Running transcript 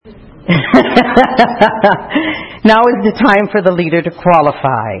Now is the time for the leader to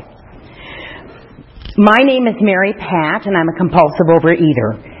qualify. My name is Mary Pat, and I'm a compulsive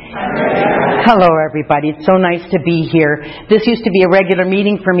overeater. Hello, everybody. It's so nice to be here. This used to be a regular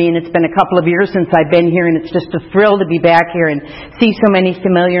meeting for me, and it's been a couple of years since I've been here, and it's just a thrill to be back here and see so many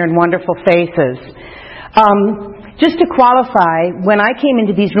familiar and wonderful faces. Just to qualify, when I came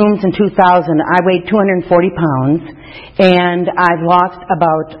into these rooms in 2000, I weighed 240 pounds, and I've lost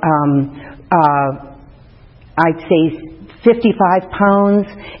about, I'd say 55 pounds,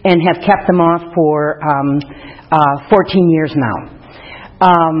 and have kept them off for 14 years now.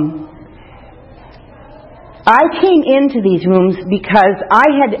 I came into these rooms because I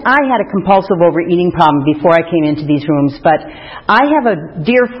had a compulsive overeating problem before I came into these rooms, but I have a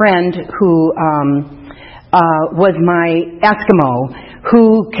dear friend who was my Eskimo,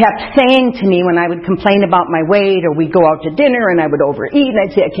 who kept saying to me when I would complain about my weight, or we'd go out to dinner and I would overeat, and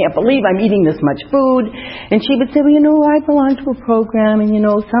I'd say, I can't believe I'm eating this much food. And she would say, well, you know, I belong to a program, and, you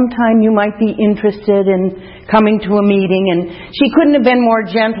know, sometime you might be interested in coming to a meeting. And she couldn't have been more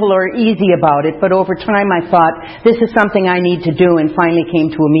gentle or easy about it, but over time I thought, this is something I need to do, and finally came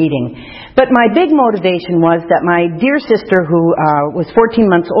to a meeting. But my big motivation was that my dear sister, who was 14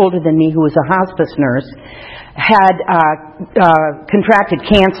 months older than me, who was a hospice nurse, had contracted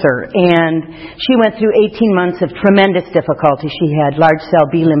cancer, and she went through 18 months of tremendous difficulty. She had large cell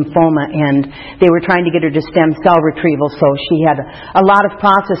B lymphoma, and they were trying to get her to stem cell retrieval, so she had a lot of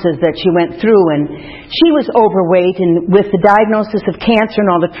processes that she went through, and she was overweight, and with the diagnosis of cancer and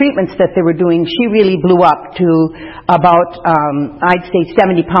all the treatments that they were doing, she really blew up to about, I'd say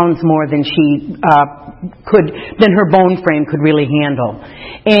 70 pounds more than she than her bone frame could really handle.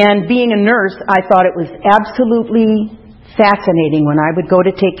 And being a nurse, I thought it was absolutely fascinating when I would go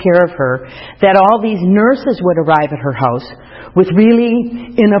to take care of her that all these nurses would arrive at her house with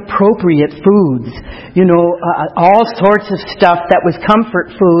really inappropriate foods, you know, all sorts of stuff that was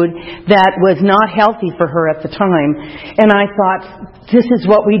comfort food that was not healthy for her at the time. And I thought, this is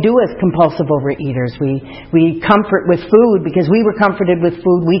what we do as compulsive overeaters. We comfort with food because we were comforted with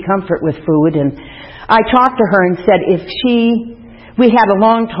food. We comfort with food. And I talked to her and said, we had a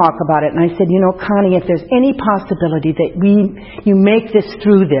long talk about it, and I said, you know, Connie, if there's any possibility that you make this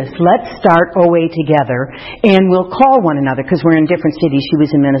through this, let's start OA together, and we'll call one another, because we're in different cities. She was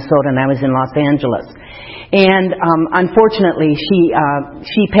in Minnesota, and I was in Los Angeles. And unfortunately,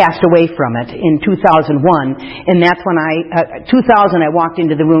 she passed away from it in 2001, and that's when 2000 I walked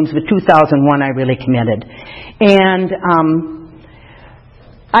into the rooms, but 2001 I really committed. And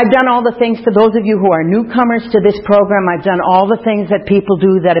I've done all the things, for those of you who are newcomers to this program, I've done all the things that people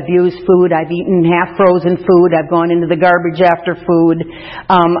do that abuse food. I've eaten half-frozen food. I've gone into the garbage after food.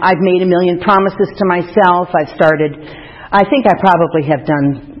 I've made 1 million promises to myself. I think I probably have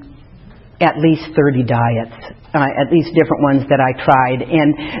done at least 30 diets, at least different ones that I tried.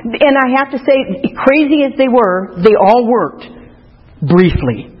 And I have to say, crazy as they were, they all worked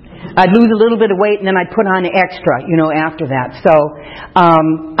briefly. I'd lose a little bit of weight, and then I'd put on extra, you know, after that. So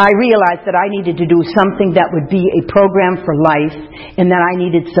I realized that I needed to do something that would be a program for life, and that I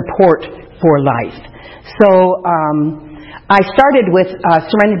needed support for life. So I started with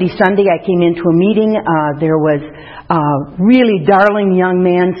Serenity Sunday. I came into a meeting. There was a really darling young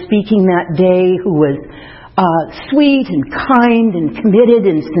man speaking that day who was sweet and kind and committed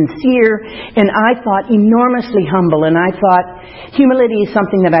and sincere, and I thought enormously humble, and I thought humility is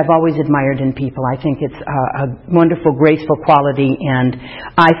something that I've always admired in people. I think it's a wonderful, graceful quality, and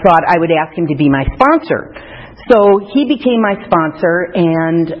I thought I would ask him to be my sponsor. So he became my sponsor,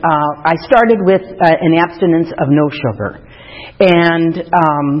 and I started with an abstinence of no sugar.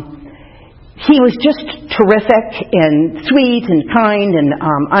 And he was just terrific and sweet and kind and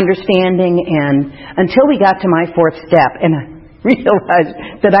understanding, and until we got to my 4th step, and I realized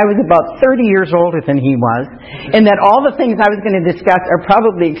that I was about 30 years older than he was, and that all the things I was going to discuss are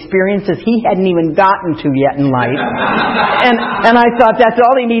probably experiences he hadn't even gotten to yet in life. And I thought that's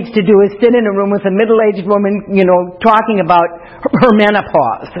all he needs to do is sit in a room with a middle-aged woman, you know, talking about her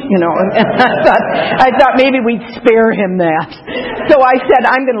menopause, you know. And I thought maybe we'd spare him that. So I said,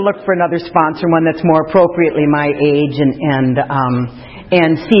 I'm going to look for another sponsor, one that's more appropriately my age,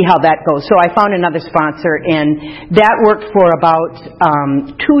 and see how that goes. So I found another sponsor, and that worked for about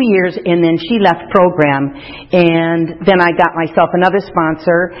 2 years, and then she left program, and then I got myself another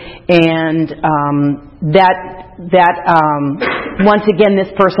sponsor, and once again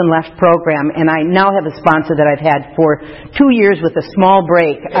this person left program, and I now have a sponsor that I've had for 2 years with a small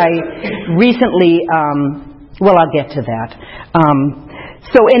break. I recently, I'll get to that.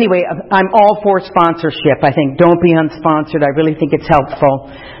 So anyway, I'm all for sponsorship. I think don't be unsponsored. I really think it's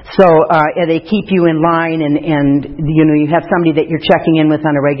helpful. So they keep you in line, and you have somebody that you're checking in with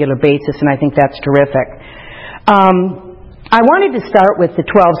on a regular basis, and I think that's terrific. I wanted to start with the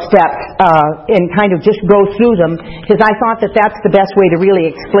 12 steps and kind of just go through them, because I thought that that's the best way to really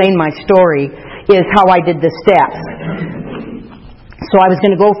explain my story, is how I did the steps. So I was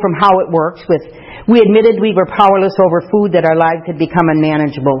going to go from how it works with, we admitted we were powerless over food, that our lives had become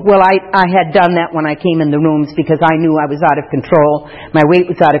unmanageable. Well, I had done that when I came in the rooms, because I knew I was out of control. My weight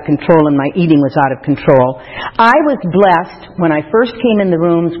was out of control and my eating was out of control. I was blessed when I first came in the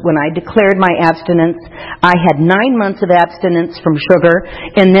rooms, when I declared my abstinence. I had 9 months of abstinence from sugar,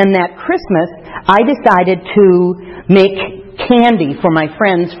 and then that Christmas I decided to make candy for my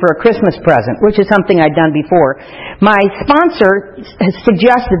friends for a Christmas present, which is something I'd done before. My sponsor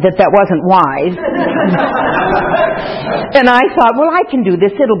suggested that wasn't wise. And I thought, well, I can do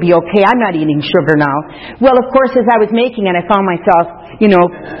this. It'll be okay. I'm not eating sugar now. Well, of course, as I was making it, I found myself,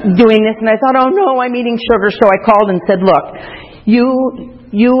 doing this, and I thought, oh no, I'm eating sugar. So I called and said, look,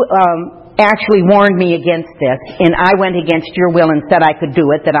 you actually warned me against this, and I went against your will and said I could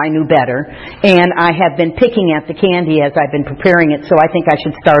do it, that I knew better, and I have been picking at the candy as I've been preparing it, so I think I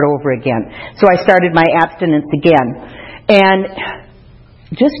should start over again. So I started my abstinence again. And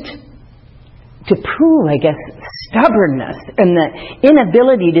just to prove, I guess, stubbornness and the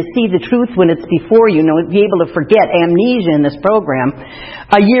inability to see the truth when it's before you, be able to forget, amnesia in this program.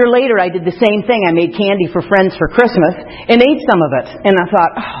 A year later, I did the same thing. I made candy for friends for Christmas and ate some of it. And I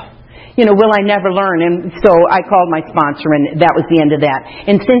thought, will I never learn? And so I called my sponsor, and that was the end of that.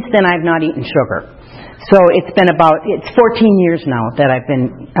 And since then, I've not eaten sugar. So it's 14 years now that I've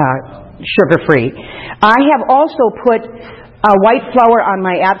been sugar-free. I have also put white flour on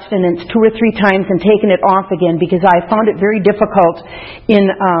my abstinence 2 or 3 times and taken it off again, because I found it very difficult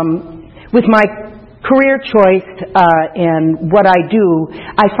with my career choice and what I do.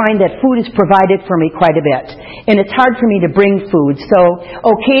 I find that food is provided for me quite a bit, and it's hard for me to bring food. So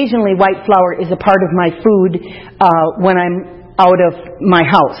occasionally white flour is a part of my food when I'm out of my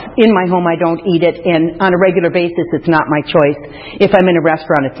house. In my home I don't eat it, and on a regular basis it's not my choice. If I'm in a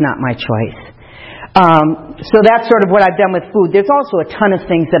restaurant, it's not my choice. So that's sort of what I've done with food. There's also a ton of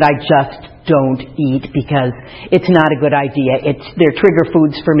things that I just don't eat because it's not a good idea. They're trigger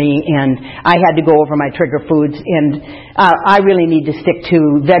foods for me, and I had to go over my trigger foods, and I really need to stick to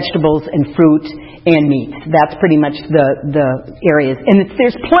vegetables and fruit and meat. That's pretty much the areas. And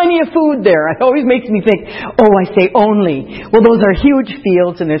there's plenty of food there. It always makes me think, I say only. Well, those are huge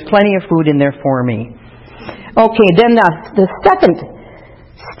fields, and there's plenty of food in there for me. Okay, then the second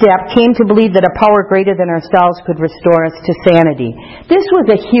step came to believe that a power greater than ourselves could restore us to sanity. This was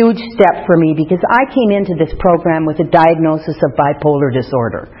a huge step for me, because I came into this program with a diagnosis of bipolar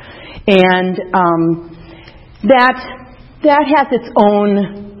disorder. And that has its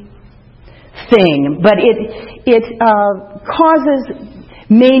own thing, but it causes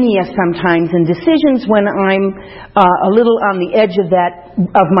mania sometimes, and decisions when I'm a little on the edge of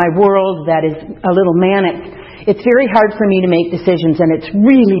my world that is a little manic. It's very hard for me to make decisions, and it's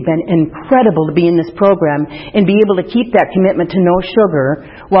really been incredible to be in this program and be able to keep that commitment to no sugar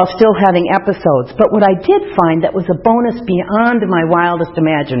while still having episodes. But what I did find that was a bonus beyond my wildest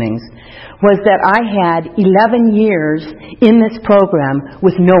imaginings was that I had 11 years in this program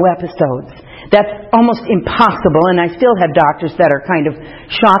with no episodes. That's almost impossible, and I still have doctors that are kind of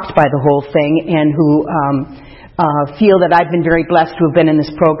shocked by the whole thing and who feel that I've been very blessed to have been in this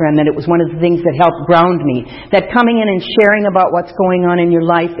program, that it was one of the things that helped ground me. That coming in and sharing about what's going on in your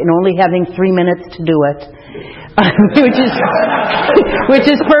life and only having 3 minutes to do it, which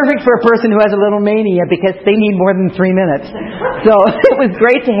is perfect for a person who has a little mania, because they need more than 3 minutes. So it was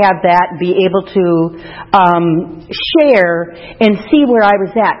great to have that, be able to share and see where I was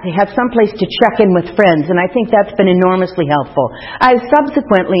at, to have some place to check in with friends, and I think that's been enormously helpful. I've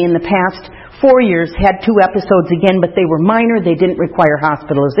subsequently, in the past 4 years, had 2 episodes again, but they were minor. They didn't require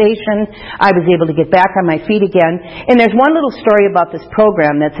hospitalization. I was able to get back on my feet again. And there's one little story about this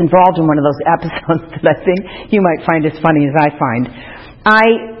program that's involved in one of those episodes that I think you might find as funny as I find.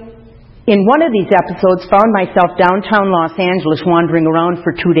 In one of these episodes, found myself downtown Los Angeles wandering around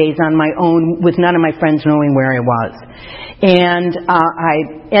for 2 days on my own with none of my friends knowing where I was. And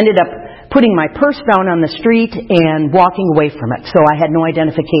I ended up putting my purse down on the street and walking away from it. So I had no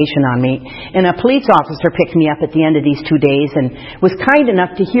identification on me. And a police officer picked me up at the end of these 2 days and was kind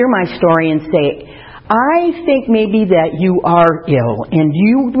enough to hear my story and say, I think maybe that you are ill, and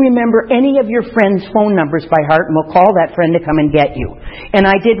you remember any of your friends' phone numbers by heart, and we'll call that friend to come and get you. And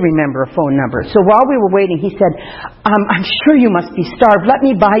I did remember a phone number. So while we were waiting, he said, I'm sure you must be starved. Let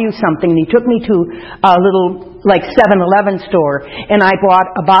me buy you something. And he took me to a little, 7-Eleven store, and I bought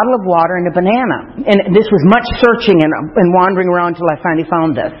a bottle of water and a banana. And this was much searching and wandering around till I finally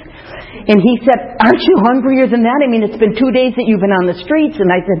found this. And he said, aren't you hungrier than that? I mean, it's been 2 days that you've been on the streets. And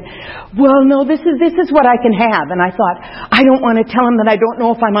I said, well, no, this is what I can have. And I thought, I don't want to tell him that I don't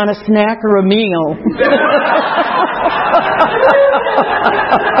know if I'm on a snack or a meal.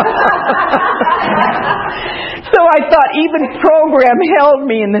 So I thought even program held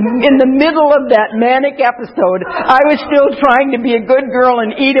me in the middle of that manic episode. I was still trying to be a good girl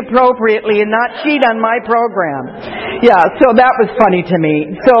and eat appropriately and not cheat on my program. Yeah, so that was funny to me.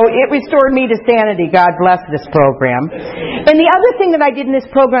 So it restored me to sanity. God bless this program. And the other thing that I did in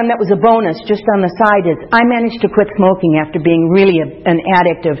this program that was a bonus, just on the side, is I managed to quit smoking after being really an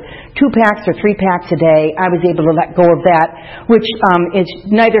addict of 2 packs or 3 packs a day. I was able to let go of that, which is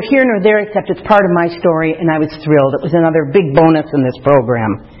neither here nor there, except it's part of my story, and I was thrilled. It was another big bonus in this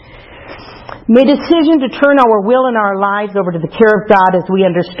program. Made a decision to turn our will and our lives over to the care of God as we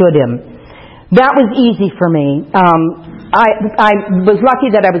understood Him. That was easy for me. I was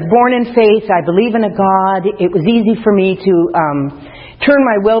lucky that I was born in faith. I believe in a God. It was easy for me to turn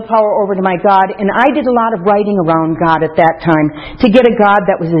my willpower over to my God, and I did a lot of writing around God at that time to get a God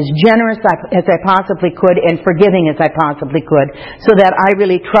that was as generous as I possibly could and forgiving as I possibly could, so that I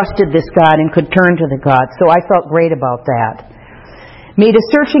really trusted this God and could turn to the God. So I felt great about that. Made a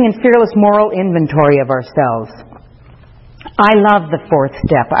searching and fearless moral inventory of ourselves. I love the 4th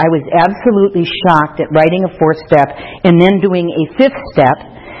step. I was absolutely shocked at writing a 4th step and then doing a 5th step,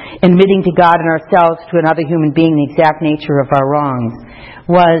 admitting to God and ourselves, to another human being, the exact nature of our wrongs,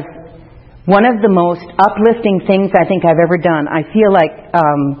 was one of the most uplifting things I think I've ever done. I feel like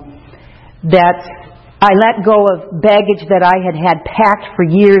that I let go of baggage that I had packed for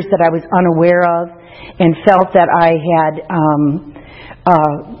years that I was unaware of, and felt that I had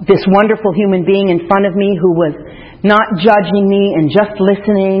this wonderful human being in front of me who was not judging me and just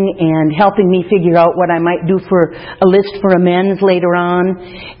listening and helping me figure out what I might do for a list for amends later on.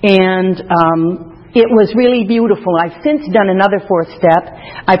 And it was really beautiful. I've since done another 4th step.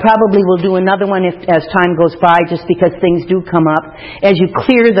 I probably will do another one as time goes by, just because things do come up. As you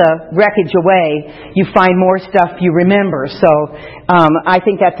clear the wreckage away, you find more stuff you remember. So I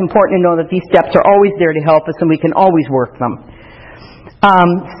think that's important to know that these steps are always there to help us, and we can always work them. 6,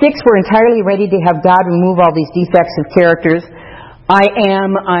 we're entirely ready to have God remove all these defects of characters. I'm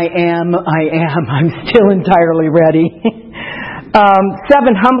still entirely ready. 7,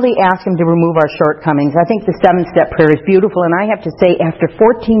 humbly ask Him to remove our shortcomings. I think the 7-step prayer is beautiful, and I have to say, after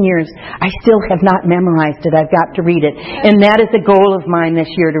 14 years, I still have not memorized it. I've got to read it. And that is a goal of mine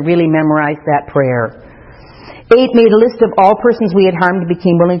this year, to really memorize that prayer. 8, made a list of all persons we had harmed and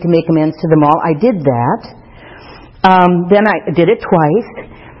became willing to make amends to them all. I did that. Then I did it twice,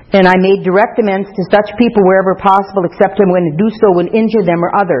 and I made direct amends to such people wherever possible, except when to do so would injure them or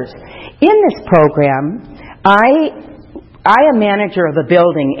others. In this program, I am manager of a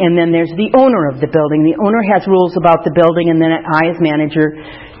building, and then there's the owner of the building. The owner has rules about the building, and then I, as manager,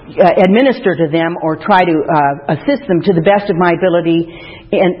 administer to them or try to assist them to the best of my ability,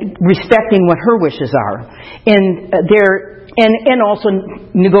 and respecting what her wishes are. And also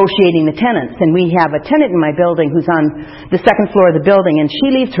negotiating the tenants. And we have a tenant in my building who's on the 2nd floor of the building, and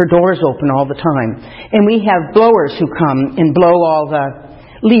she leaves her doors open all the time. And we have blowers who come and blow all the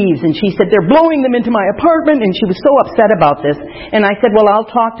leaves. And she said, they're blowing them into my apartment, and she was so upset about this. And I said, well, I'll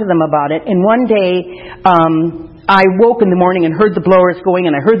talk to them about it. And one day, I woke in the morning and heard the blowers going,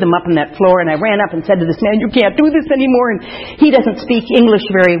 and I heard them up on that floor, and I ran up and said to this man, you can't do this anymore. And he doesn't speak English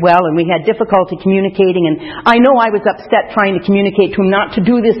very well, and we had difficulty communicating, and I know I was upset trying to communicate to him not to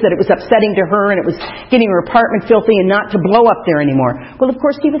do this, that it was upsetting to her, and it was getting her apartment filthy, and not to blow up there anymore. Well, of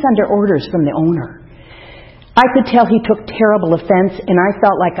course, he was under orders from the owner. I could tell he took terrible offense, and I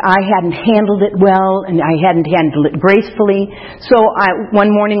felt like I hadn't handled it well, and I hadn't handled it gracefully. So one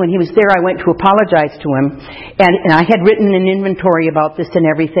morning when he was there, I went to apologize to him, and I had written an inventory about this and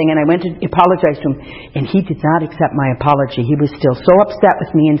everything, and I went to apologize to him, and he did not accept my apology. He was still so upset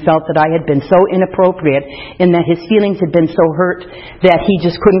with me and felt that I had been so inappropriate, and that his feelings had been so hurt that he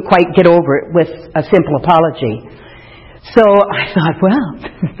just couldn't quite get over it with a simple apology. So I thought, well,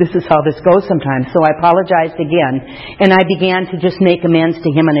 this is how this goes sometimes. So I apologized again, and I began to just make amends to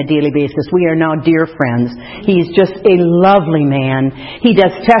him on a daily basis. We are now dear friends. He's just a lovely man. He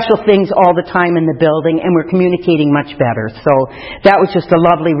does special things all the time in the building, and we're communicating much better. So that was just a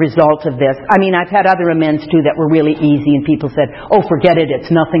lovely result of this. I mean, I've had other amends too that were really easy, and people said, oh, forget it,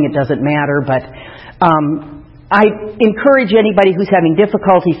 it's nothing, it doesn't matter. But I encourage anybody who's having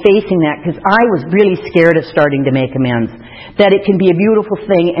difficulty facing that, because I was really scared of starting to make amends, that it can be a beautiful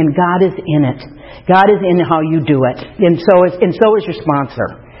thing, and God is in it. God is in how you do it, and so is your sponsor.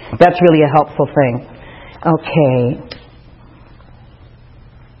 That's really a helpful thing. Okay.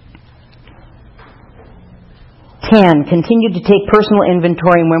 10. Continued to take personal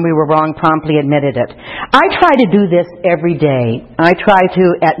inventory, and when we were wrong, promptly admitted it. I try to do this every day. I try to,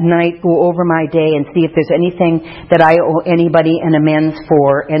 at night, go over my day and see if there's anything that I owe anybody an amends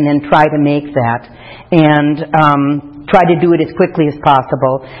for, and then try to make that. And try to do it as quickly as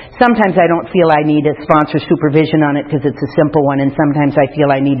possible. Sometimes I don't feel I need a sponsor supervision on it because it's a simple one, and sometimes I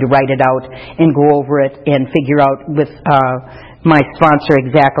feel I need to write it out and go over it and figure out with my sponsor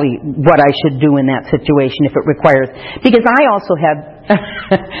exactly what I should do in that situation if it requires. Because I also have,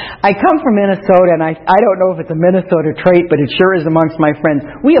 I come from Minnesota, and I don't know if it's a Minnesota trait, but it sure is amongst my friends.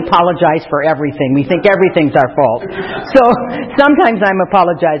 We apologize for everything. We think everything's our fault. So sometimes I'm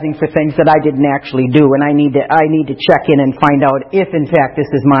apologizing for things that I didn't actually do, and I need to check in and find out if in fact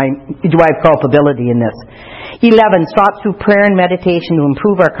do I have culpability in this. 11. Sought through prayer and meditation to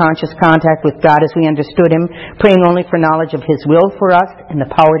improve our conscious contact with God as we understood Him, praying only for knowledge of His will for us and the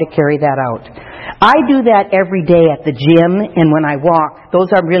power to carry that out. I do that every day at the gym and when I walk.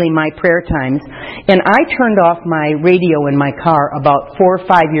 Those are really my prayer times. And I turned off my radio in my car about 4 or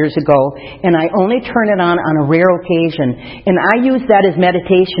 5 years ago, and I only turn it on a rare occasion. And I use that as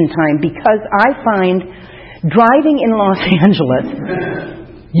meditation time because I find driving in Los Angeles,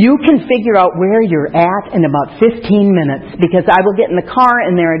 you can figure out where you're at in about 15 minutes, because I will get in the car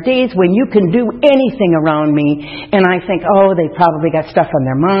and there are days when you can do anything around me and I think, oh, they probably got stuff on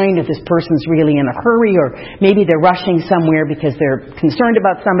their mind, if this person's really in a hurry, or maybe they're rushing somewhere because they're concerned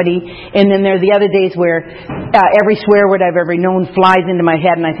about somebody. And then there are the other days where every swear word I've ever known flies into my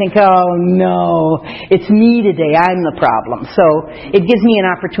head and I think, oh no, it's me today, I'm the problem. So it gives me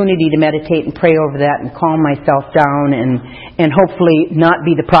an opportunity to meditate and pray over that and calm myself down and hopefully not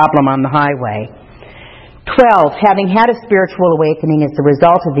be the problem on the highway. 12. Having had a spiritual awakening as the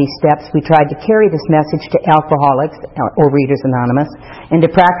result of these steps, we tried to carry this message to alcoholics or Readers Anonymous and to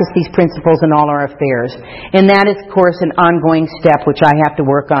practice these principles in all our affairs. And that is, of course, an ongoing step which I have to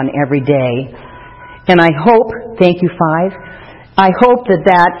work on every day. And I hope, thank you, 5, I hope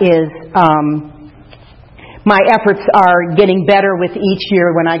that is my efforts are getting better with each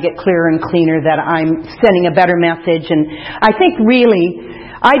year when I get clearer and cleaner, that I'm sending a better message. And I think really,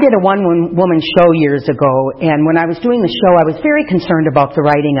 I did a one-woman show years ago, and when I was doing the show, I was very concerned about the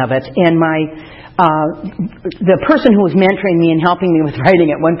writing of it. And the person who was mentoring me and helping me with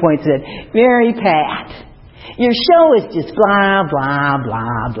writing at one point said, "Mary Pat, your show is just blah, blah,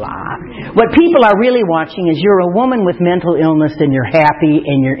 blah, blah. What people are really watching is you're a woman with mental illness and you're happy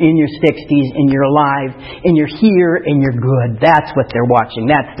and you're in your 60s and you're alive and you're here and you're good. That's what they're watching.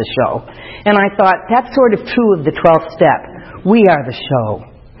 That's the show." And I thought, that's sort of true of the 12th step. We are the show.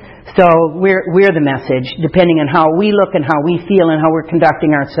 So we're the message. Depending on how we look and how we feel and how we're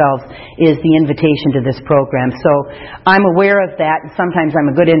conducting ourselves is the invitation to this program. So I'm aware of that. Sometimes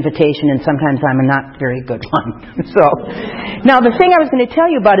I'm a good invitation and sometimes I'm a not very good one. So now the thing I was going to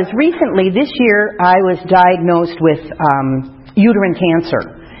tell you about is recently, this year, I was diagnosed with uterine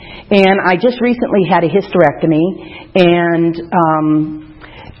cancer. And I just recently had a hysterectomy, and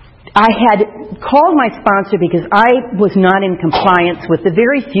I had called my sponsor because I was not in compliance with the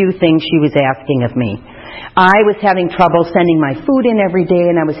very few things she was asking of me. I was having trouble sending my food in every day,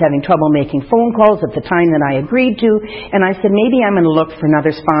 and I was having trouble making phone calls at the time that I agreed to. And I said, maybe I'm going to look for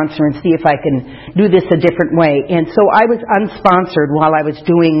another sponsor and see if I can do this a different way. And so I was unsponsored while I was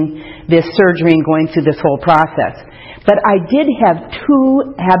doing this surgery and going through this whole process. But I did have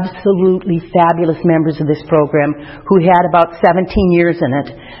 2 absolutely fabulous members of this program who had about 17 years in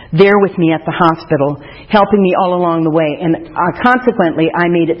it, there with me at the hospital, helping me all along the way. And consequently, I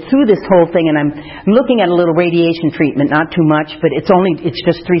made it through this whole thing, and I'm looking at a little radiation treatment, not too much, but it's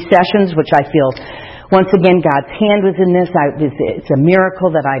just 3 sessions, which I feel, once again, God's hand was in this. It's a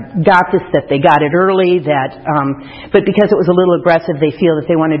miracle that I got this, that they got it early, but because it was a little aggressive, they feel that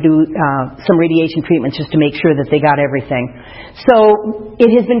they want to do some radiation treatments just to make sure that they got everything. So it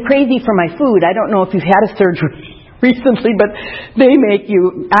has been crazy for my food. I don't know if you've had a surgery recently, but they make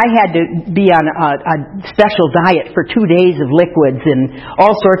you, I had to be on a special diet for 2 days of liquids and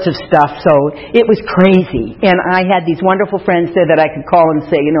all sorts of stuff, so it was crazy. And I had these wonderful friends there that I could call and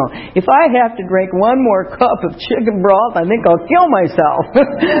say, if I have to drink one more cup of chicken broth, I think I'll kill myself.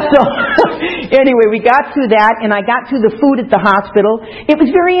 So, anyway, we got through that, and I got through the food at the hospital. It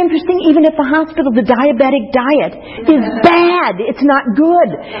was very interesting. Even at the hospital, the diabetic diet is bad. It's not good.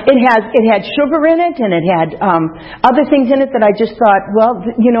 It had sugar in it, and it had other things in it that I just thought,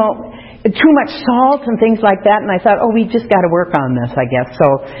 too much salt and things like that. And I thought, we just got to work on this, I guess. So,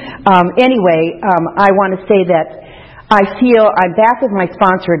 anyway, I want to say that I feel I'm back with my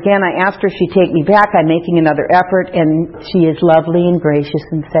sponsor again. I asked her if she'd take me back. I'm making another effort, and she is lovely and gracious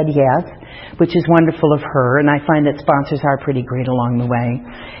and said yes, which is wonderful of her. And I find that sponsors are pretty great along the way.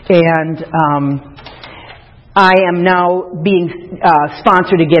 And I am now being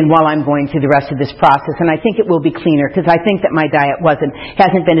sponsored again while I'm going through the rest of this process, and I think it will be cleaner, because I think that my diet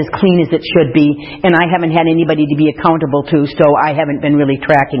hasn't been as clean as it should be, and I haven't had anybody to be accountable to, so I haven't been really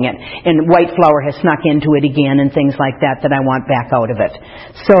tracking it. And white flour has snuck into it again and things like that I want back out of it.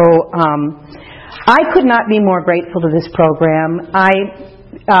 So I could not be more grateful to this program. I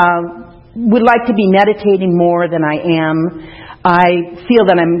would like to be meditating more than I am. I feel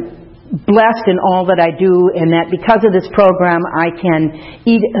that I'm blessed in all that I do, and that because of this program I can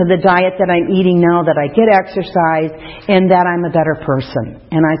eat the diet that I'm eating now, that I get exercise, and that I'm a better person.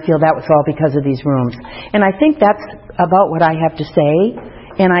 And I feel that was all because of these rooms. And I think that's about what I have to say,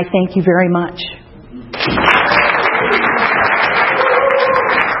 and I thank you very much.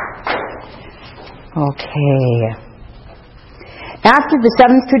 Okay. After the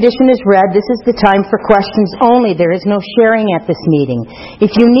seventh tradition is read, this is the time for questions only. There is no sharing at this meeting.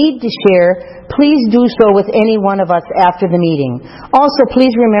 If you need to share, please do so with any one of us after the meeting. Also,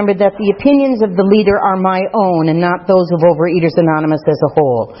 please remember that the opinions of the leader are my own and not those of Overeaters Anonymous as a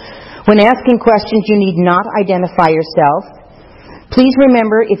whole. When asking questions, you need not identify yourself. Please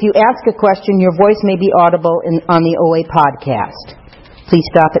remember, if you ask a question, your voice may be audible on the OA podcast. Please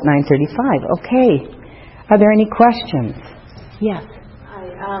stop at 9:35. Okay. Are there any questions? Yes. Hi,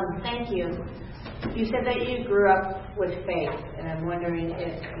 thank you. You said that you grew up with faith, and I'm wondering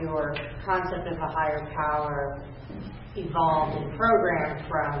if your concept of a higher power evolved and programmed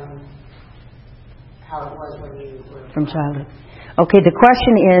from how it was when you were from childhood. Okay, the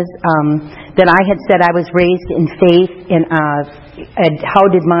question is that I had said I was raised in faith, and how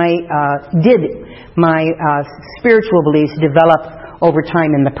did my spiritual beliefs develop over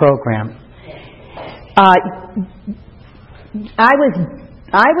time in the program?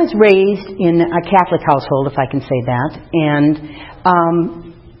 I was raised in a Catholic household, if I can say that, and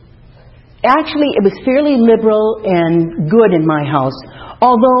actually it was fairly liberal and good in my house.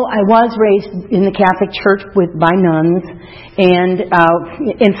 Although I was raised in the Catholic Church by nuns, and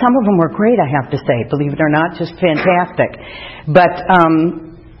some of them were great, I have to say, believe it or not, just fantastic. But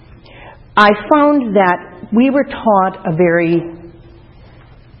I found that we were taught a very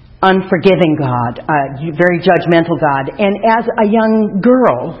unforgiving God, a very judgmental God. And as a young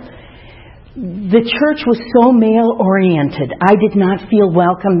girl, the church was so male-oriented. I did not feel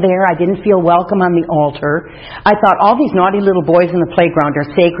welcome there. I didn't feel welcome on the altar. I thought all these naughty little boys in the playground are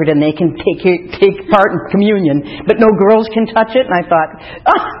sacred and they can take part in communion, but no girls can touch it. And I thought,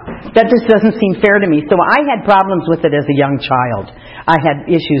 that just doesn't seem fair to me. So I had problems with it as a young child. I had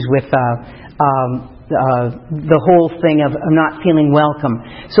issues with the whole thing of not feeling welcome.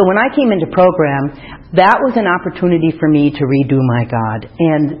 So when I came into program, that was an opportunity for me to redo my God.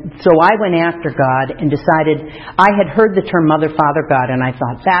 And so I went after God and decided, I had heard the term Mother, Father, God, and I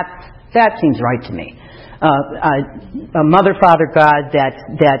thought, that seems right to me. A Mother, Father, God that's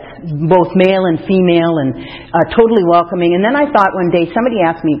both male and female and totally welcoming. And then I thought one day, somebody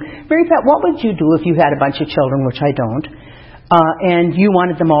asked me, Mary Pat, what would you do if you had a bunch of children, which I don't, and you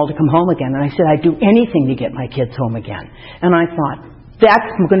wanted them all to come home again? And I said, I'd do anything to get my kids home again. And I thought,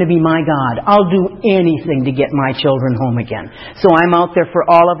 that's going to be my God. I'll do anything to get my children home again. So I'm out there for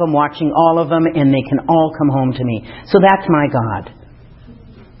all of them, watching all of them, and they can all come home to me. So that's my God.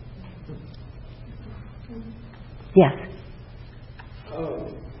 Yes?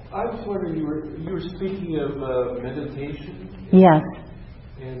 I was wondering, you were speaking of meditation? Yes.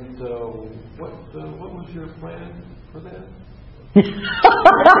 And what was your plan for that?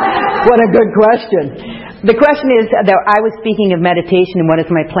 What a good question. The question is that I was speaking of meditation and what is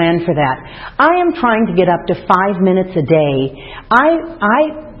my plan for that. I am trying to get up to 5 minutes a day.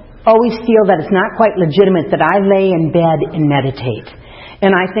 I always feel that it's not quite legitimate that I lay in bed and meditate.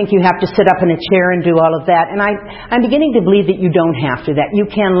 And I think you have to sit up in a chair and do all of that. And I'm beginning to believe that you don't have to, that you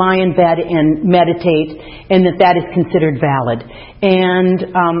can lie in bed and meditate, and that is considered valid. And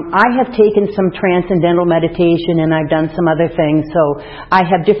I have taken some transcendental meditation, and I've done some other things, so I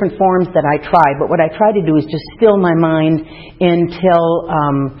have different forms that I try. But what I try to do is just still my mind until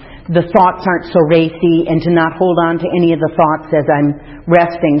the thoughts aren't so racy, and to not hold on to any of the thoughts as I'm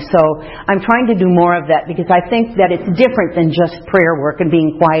resting. So I'm trying to do more of that, because I think that it's different than just prayer work and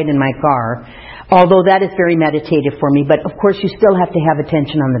being quiet in my car, although that is very meditative for me. But of course you still have to have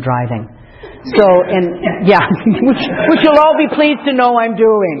attention on the driving. So, and yeah, which you'll all be pleased to know I'm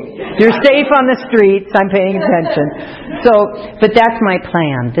doing. You're safe on the streets, I'm paying attention. So, but that's my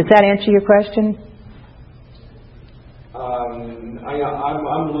plan. Does that answer your question?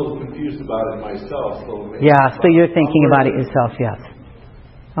 I'm a little confused about it myself. So you're thinking about it yourself, yes.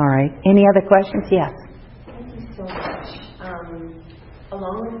 All right. Any other questions? Yes. Thank you so much.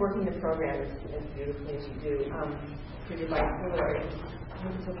 Along with working the program as beautifully as you do, for your bipolar, if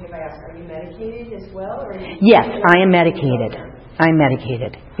it's okay if I ask, are you medicated as well? Or Yes, I am medicated. I'm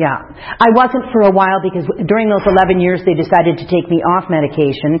medicated, yeah. I wasn't for a while, because during those 11 years they decided to take me off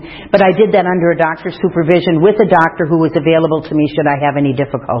medication, but I did that under a doctor's supervision with a doctor who was available to me should I have any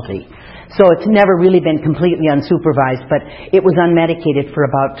difficulty. So it's never really been completely unsupervised, but it was unmedicated for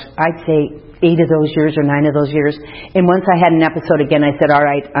about, I'd say, 8 of those years or 9 of those years. And once I had an episode again, I said, all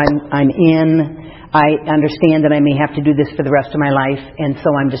right, I'm in. I understand that I may have to do this for the rest of my life, and so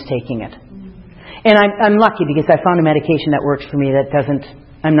I'm just taking it. And I'm lucky, because I found a medication that works for me that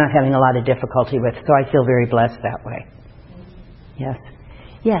I'm not having a lot of difficulty with, so I feel very blessed that way. Yes.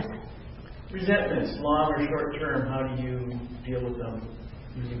 Yes. Resentments, long or short term, how do you deal with them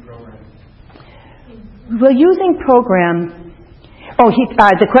using program? Well, using program,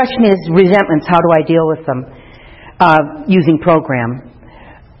 the question is resentments, how do I deal with them using program?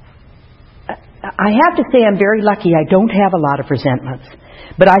 I have to say I'm very lucky. I don't have a lot of resentments.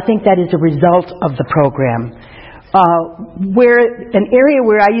 But I think that is a result of the program. An area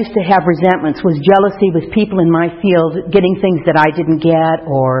where I used to have resentments was jealousy with people in my field getting things that I didn't get,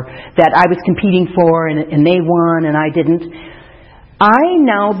 or that I was competing for and they won and I didn't. I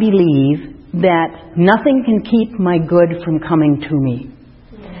now believe that nothing can keep my good from coming to me.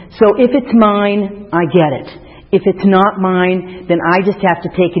 So if it's mine, I get it. If it's not mine, then I just have to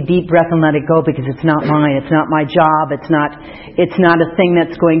take a deep breath and let it go, because it's not mine. It's not my job. It's not a thing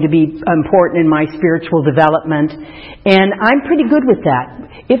that's going to be important in my spiritual development. And I'm pretty good with that.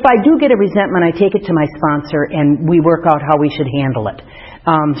 If I do get a resentment, I take it to my sponsor and we work out how we should handle it.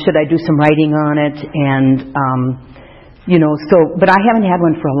 Should I do some writing on it? And, but I haven't had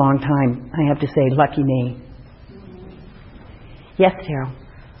one for a long time. I have to say, lucky me. Yes, Carol.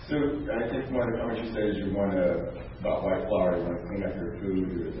 So I think one of the comments you said is about white flour, you want to clean up your food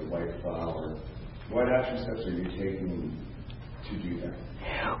with the white flour. What action steps are you taking to do that?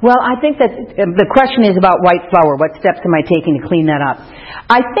 Well, I think that the question is about white flour. What steps am I taking to clean that up?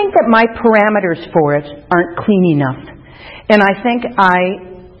 I think that my parameters for it aren't clean enough. And I think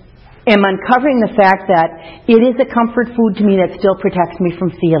I am uncovering the fact that it is a comfort food to me that still protects me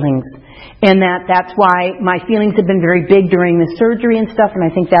from feelings. And that's why my feelings have been very big during the surgery and stuff, and I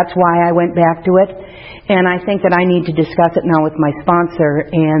think that's why I went back to it. And I think that I need to discuss it now with my sponsor,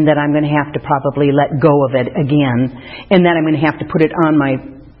 and that I'm going to have to probably let go of it again, and that I'm going to have to put it on my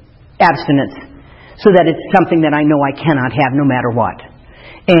abstinence, so that it's something that I know I cannot have no matter what.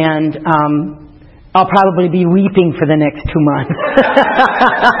 And I'll probably be weeping for the next 2 months.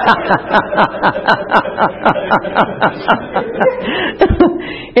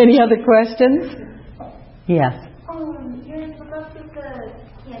 Any other questions? Yes. Your book with the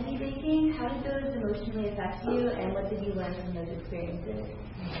candy baking, how did those emotionally affect you, and what did you learn from those experiences?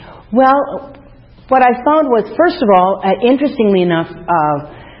 Well, what I found was, first of all, interestingly enough,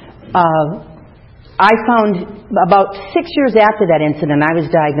 I found about 6 years after that incident, I was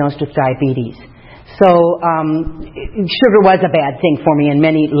diagnosed with diabetes. So sugar was a bad thing for me in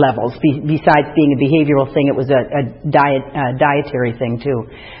many levels. Besides being a behavioral thing, it was a dietary thing too.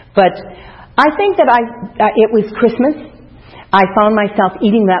 But I think that it was Christmas. I found myself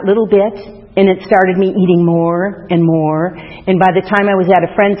eating that little bit, and it started me eating more and more. And by the time I was at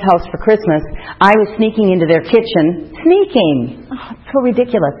a friend's house for Christmas, I was sneaking into their kitchen. Sneaking! Oh, it's so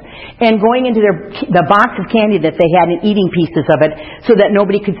ridiculous. And going into the box of candy that they had and eating pieces of it so that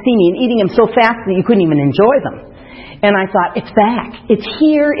nobody could see me, and eating them so fast that you couldn't even enjoy them. And I thought, it's back. It's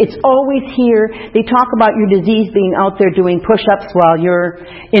here. It's always here. They talk about your disease being out there doing push-ups while you're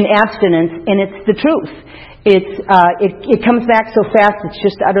in abstinence, and it's the truth. It comes back so fast, it's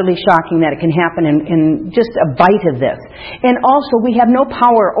just utterly shocking that it can happen in just a bite of this. And also, we have no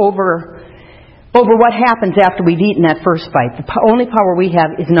power over what happens after we've eaten that first bite. The only power we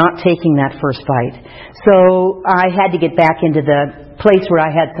have is not taking that first bite. So I had to get back into the place where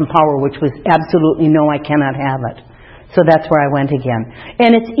I had some power, which was absolutely no, I cannot have it. So that's where I went again.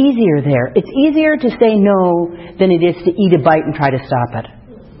 And it's easier there. It's easier to say no than it is to eat a bite and try to stop it.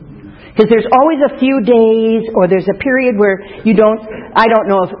 Because there's always a few days, or there's a period where I don't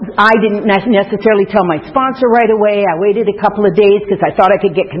know if I didn't necessarily tell my sponsor right away. I waited a couple of days because I thought I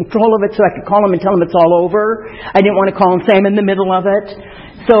could get control of it so I could call him and tell him it's all over. I didn't want to call him, say I'm in the middle of it.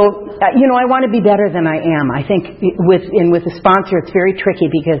 So, I want to be better than I am. I think with a sponsor it's very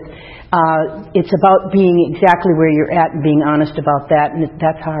tricky because it's about being exactly where you're at and being honest about that, and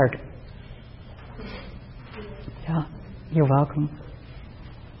that's hard. Yeah, you're welcome.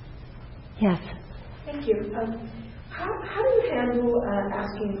 Yes. Thank you. How do you handle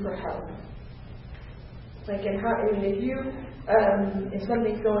asking for help? If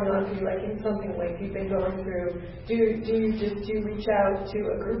something's going on for you, like in something like you've been going through, do you reach out to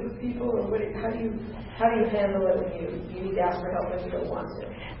a group of people, or how do you handle it when you need to ask for help and you don't want to?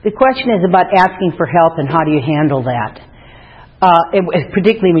 The question is about asking for help and how do you handle that,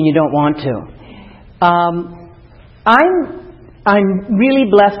 particularly when you don't want to. I'm really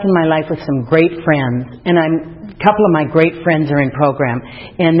blessed in my life with some great friends, and a couple of my great friends are in program,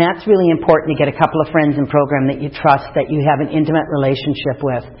 and that's really important to get a couple of friends in program that you trust, that you have an intimate relationship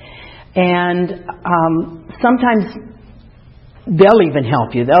with. And sometimes they'll even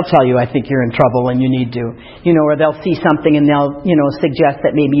help you. They'll tell you, I think you're in trouble and you need to, or they'll see something and they'll, suggest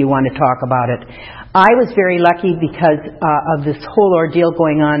that maybe you want to talk about it. I was very lucky because of this whole ordeal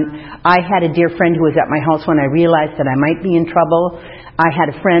going on. I had a dear friend who was at my house when I realized that I might be in trouble. I had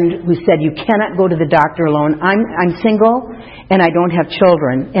a friend who said, you cannot go to the doctor alone. I'm single, and I don't have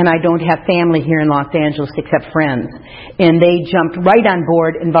children, and I don't have family here in Los Angeles except friends. And they jumped right on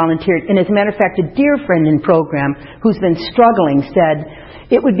board and volunteered. And as a matter of fact, a dear friend in program who's been struggling said,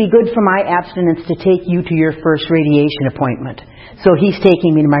 it would be good for my abstinence to take you to your first radiation appointment. So he's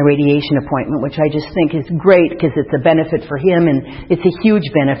taking me to my radiation appointment, which I just think is great because it's a benefit for him, and it's a huge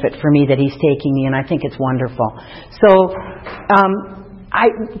benefit for me that he's taking me, and I think it's wonderful. So I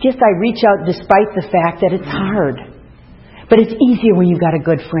reach out despite the fact that it's hard. But it's easier when you've got a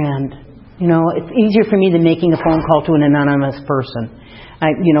good friend. It's easier for me than making a phone call to an anonymous person.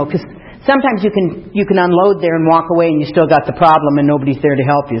 Because sometimes you can unload there and walk away and you still got the problem and nobody's there to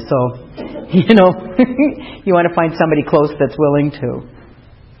help you. So, you want to find somebody close that's willing to.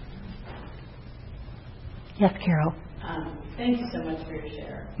 Yes, Carol. Thank you so much for your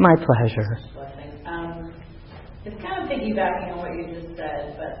share. My pleasure. It's kind of piggybacking on what you just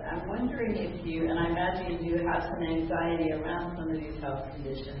said, but I'm wondering if you, and I imagine you do have some anxiety around some of these health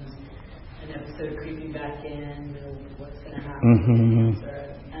conditions, an episode creeping back in, what's going to happen. Mm-hmm.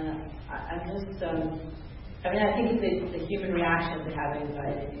 And I'm just, I think it's a human reaction to have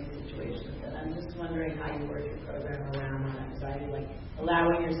anxiety in these situations, and I'm just wondering how you work your program around that anxiety, like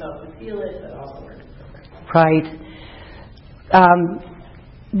allowing yourself to feel it, but also working the program. Right.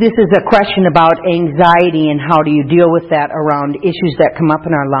 This is a question about anxiety and how do you deal with that around issues that come up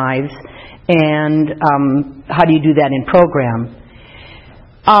in our lives, and how do you do that in program.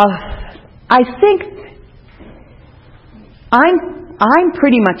 I think I'm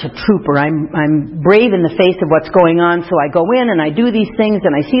pretty much a trooper. I'm brave in the face of what's going on, so I go in and I do these things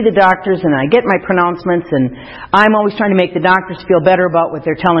and I see the doctors and I get my pronouncements, and I'm always trying to make the doctors feel better about what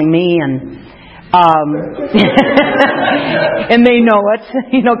they're telling me, and and they know it,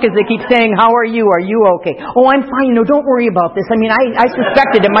 because they keep saying, how are you? Are you okay? Oh, I'm fine. Don't worry about this. I mean, I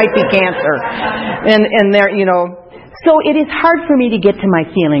suspected it might be cancer. And they're, so it is hard for me to get to my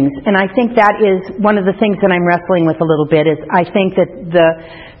feelings. And I think that is one of the things that I'm wrestling with a little bit, is I think that the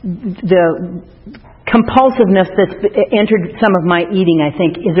compulsiveness that's entered some of my eating, I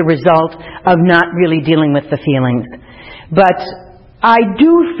think, is a result of not really dealing with the feelings. But I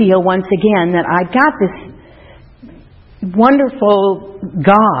do feel, once again, that I've got this wonderful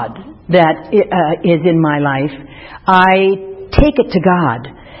God that is in my life. I take it to God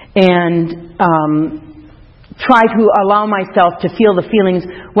and try to allow myself to feel the feelings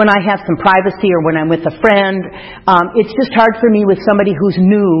when I have some privacy or when I'm with a friend. It's just hard for me with somebody who's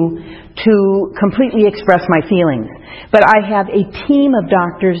new to completely express my feelings. But I have a team of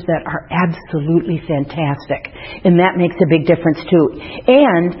doctors that are absolutely fantastic, and that makes a big difference too.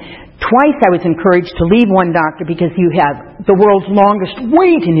 And Twice I was encouraged to leave one doctor because you have the world's longest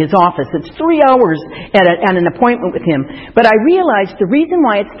wait in his office. It's 3 hours at an appointment with him. But I realized the reason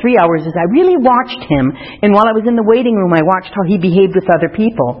why it's 3 hours is I really watched him, and while I was in the waiting room, I watched how he behaved with other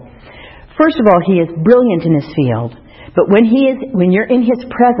people. First of all, he is brilliant in his field. But when you're in his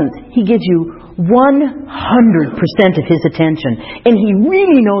presence, he gives you 100% of his attention. And he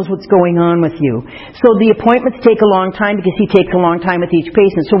really knows what's going on with you. So the appointments take a long time because he takes a long time with each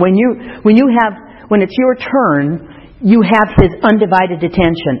patient. So when it's your turn, you have his undivided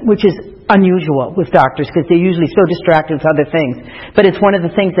attention, which is unusual with doctors because they're usually so distracted with other things. But it's one of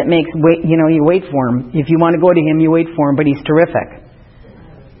the things that makes you wait for him. If you want to go to him, you wait for him, but he's terrific.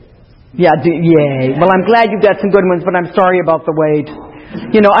 Yeah, yay. Well, I'm glad you've got some good ones, but I'm sorry about the wait.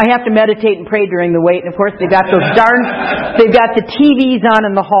 I have to meditate and pray during the wait, and of course they've got they've got the TVs on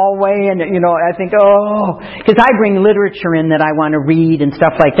in the hallway, and I think, because I bring literature in that I want to read and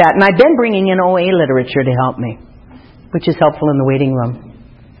stuff like that, and I've been bringing in OA literature to help me, which is helpful in the waiting room.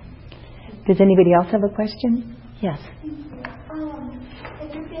 Does anybody else have a question? Yes. Has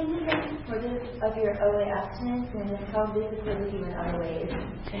your family been supportive of your OA abstinence, and how this has supported you in other ways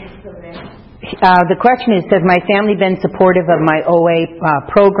in this program? The question is, has my family been supportive of my OA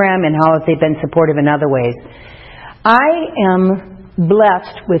program, and how have they been supportive in other ways? I am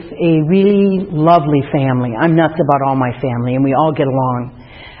blessed with a really lovely family. I'm nuts about all my family, and we all get along.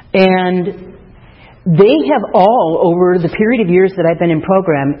 And they have all, over the period of years that I've been in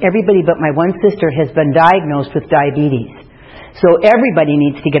program, everybody but my one sister has been diagnosed with diabetes. So everybody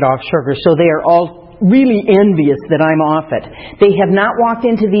needs to get off sugar. So they are all really envious that I'm off it. They have not walked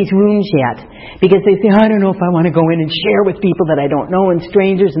into these rooms yet because they say, I don't know if I want to go in and share with people that I don't know and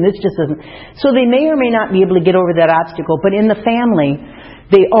strangers, and this just isn't. So they may or may not be able to get over that obstacle, but in the family,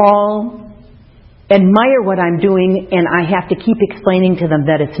 they all admire what I'm doing, and I have to keep explaining to them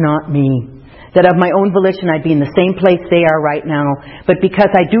that it's not me. That of my own volition I'd be in the same place they are right now, but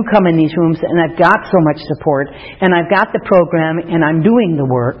because I do come in these rooms and I've got so much support, and I've got the program, and I'm doing the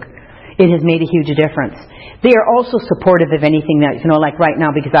work, it has made a huge difference. They are also supportive of anything that, like right now,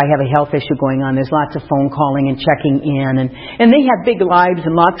 because I have a health issue going on, there's lots of phone calling and checking in, and they have big lives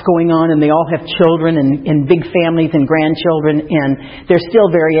and lots going on, and they all have children and big families and grandchildren, and they're still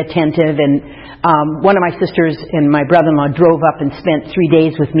very attentive. And one of my sisters and my brother-in-law drove up and spent 3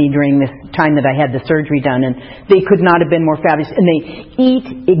 days with me during this time that I had the surgery done, and they could not have been more fabulous. And they eat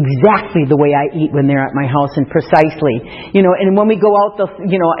exactly the way I eat when they're at my house, and precisely. And when we go out,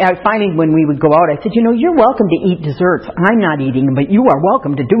 finally when we would go out, I said, you're welcome to eat desserts. I'm not eating them, but you are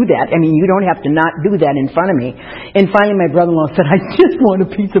welcome to do that. I mean, you don't have to not do that in front of me. And finally my brother-in-law said, I just want a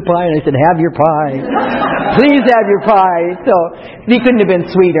piece of pie. And I said, have your pie. Please have your pie. So they couldn't have been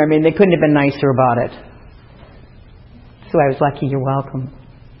sweeter. I mean, they couldn't have been nicer about it. So I was lucky. You're welcome.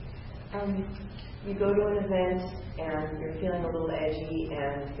 You go to an event and you're feeling a little edgy,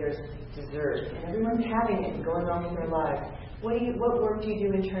 and there's dessert, and everyone's having it and going on with their lives. What work do you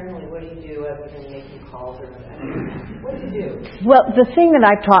do internally? What do you do other than making calls or whatever? What do you do? Well, the thing that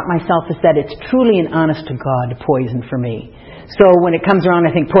I've taught myself is that it's truly an honest to God poison for me. So when it comes around,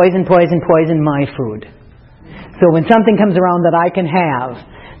 I think poison, poison, poison, my food. So when something comes around that I can have,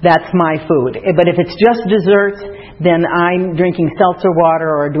 that's my food. But if it's just desserts, then I'm drinking seltzer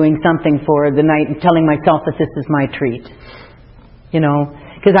water or doing something for the night and telling myself that this is my treat.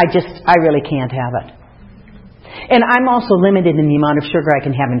 Because I really can't have it. And I'm also limited in the amount of sugar I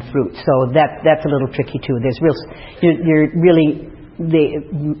can have in fruit, so that's a little tricky too. You're really,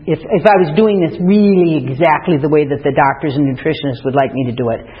 if I was doing this really exactly the way that the doctors and nutritionists would like me to do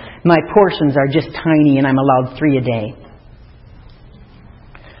it, my portions are just tiny, and I'm allowed 3 a day.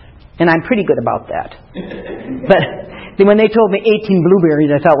 And I'm pretty good about that. But when they told me 18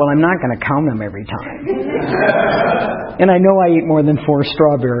 blueberries, I thought, well, I'm not going to count them every time. And I know I eat more than 4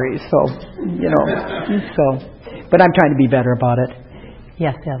 strawberries, but I'm trying to be better about it.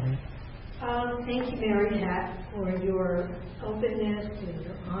 Yes, Ellie. Thank you, Mary Pat, for your openness and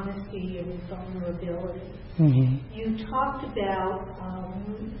your honesty and vulnerability. Mm-hmm. You talked about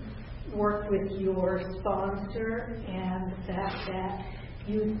work with your sponsor and the fact that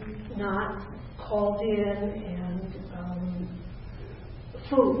you've not called in and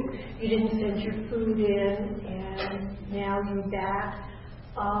food. You didn't send your food in, and now you're back.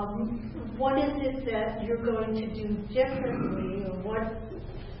 What is it that you're going to do differently, or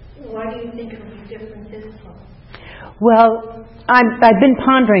why do you think it'll be different this time? Well, I've been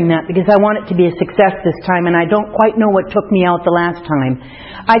pondering that because I want it to be a success this time, and I don't quite know what took me out the last time.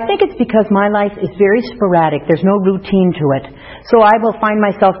 I think it's because my life is very sporadic. There's no routine to it. So I will find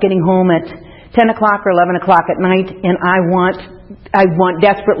myself getting home at 10 o'clock or 11 o'clock at night, and I want I want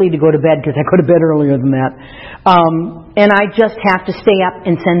desperately to go to bed because I go to bed earlier than that. And I just have to stay up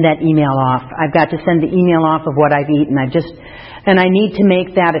and send that email off. I've got to send the email off of what I've eaten. And I need to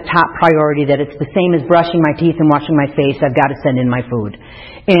make that a top priority, that it's the same as brushing my teeth and washing my face. I've got to send in my food.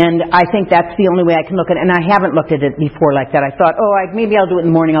 And I think that's the only way I can look at it. And I haven't looked at it before like that. I thought, maybe I'll do it in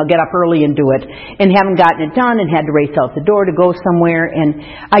the morning. I'll get up early and do it. And haven't gotten it done and had to race out the door to go somewhere. And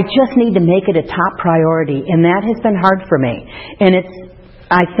I just need to make it a top priority. And that has been hard for me. And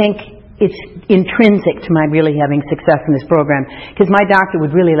I think it's intrinsic to my really having success in this program, because my doctor would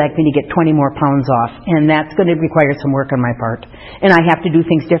really like me to get 20 more pounds off, and that's going to require some work on my part. And I have to do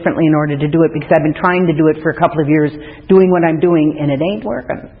things differently in order to do it, because I've been trying to do it for a couple of years, doing what I'm doing, and it ain't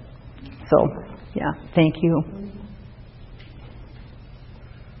working. So, yeah, thank you.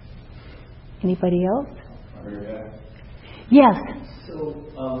 Anybody else? Yes. So,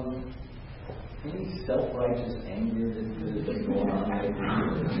 any self-righteous anger that's going on?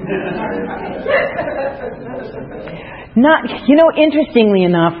 Interestingly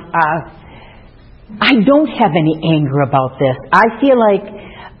enough, I don't have any anger about this. I feel like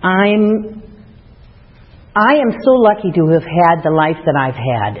I am so lucky to have had the life that I've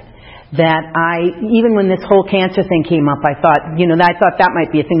had, that even when this whole cancer thing came up, I thought that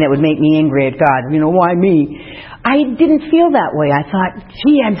might be a thing that would make me angry at God. Why me? I didn't feel that way. I thought,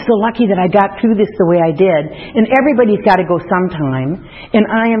 gee, I'm so lucky that I got through this the way I did. And everybody's got to go sometime. And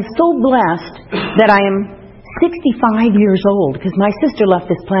I am so blessed that I am 65 years old, because my sister left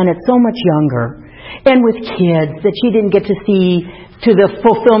this planet so much younger, and with kids that she didn't get to see to the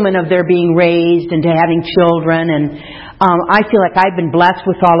fulfillment of their being raised and to having children. And I feel like I've been blessed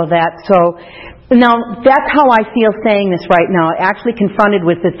with all of that. So now, that's how I feel saying this right now. Actually confronted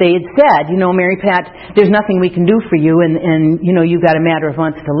with that they had said, Mary Pat, there's nothing we can do for you, and you've got a matter of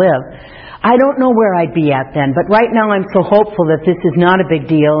months to live. I don't know where I'd be at then, but right now I'm so hopeful that this is not a big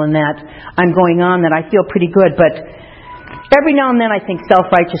deal and that I'm going on, that I feel pretty good. But every now and then I think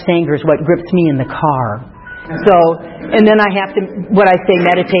self-righteous anger is what grips me in the car. So, and then I have to,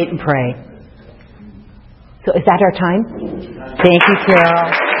 meditate and pray. So is that our time? Thank you, Carol.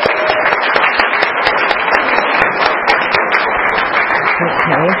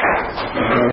 Okay.